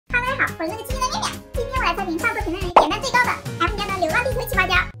我是那个亲亲的妙妙。今天我来测评上作评论人点赞最高的 M 家的流浪地球起泡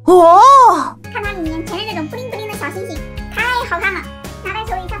胶。哦，看它里面全是这种布灵布灵的小星星，太好看了，拿在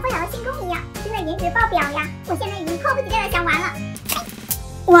手里像缩小的星空一样，真的颜值爆表呀！我现在已经迫不及待的想玩了。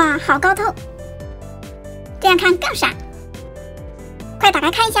哇，好高透，这样看更闪。快打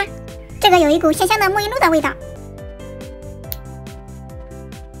开看一下，这个有一股香香的沐浴露的味道。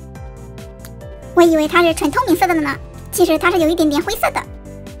我以为它是纯透明色的呢，其实它是有一点点灰色的。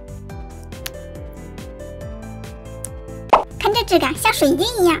看这质感，像水晶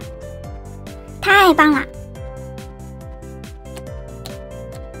一样，太棒了！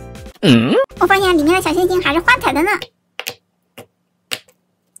我发现里面的小星星还是花彩的呢。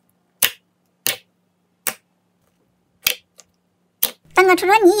当个戳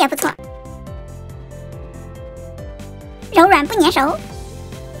戳泥也不错，柔软不粘手。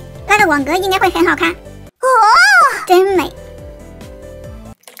拉个网格应该会很好看哦，真美！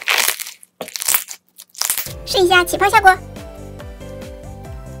试一下起泡效果，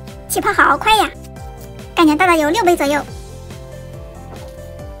起泡好快呀，感觉大概有6倍左右。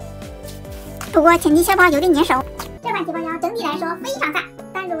不过前期消泡有点粘手。这款起泡胶整体来说非常赞，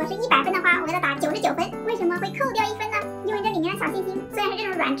但如果是100分的话，我给它打99分。为什么会扣掉1分呢？因为这里面的小星星虽然是这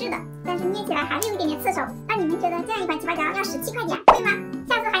种软质的，但是捏起来还是有一点点刺手。那你们觉得这样一款起泡胶要17块钱，贵吗？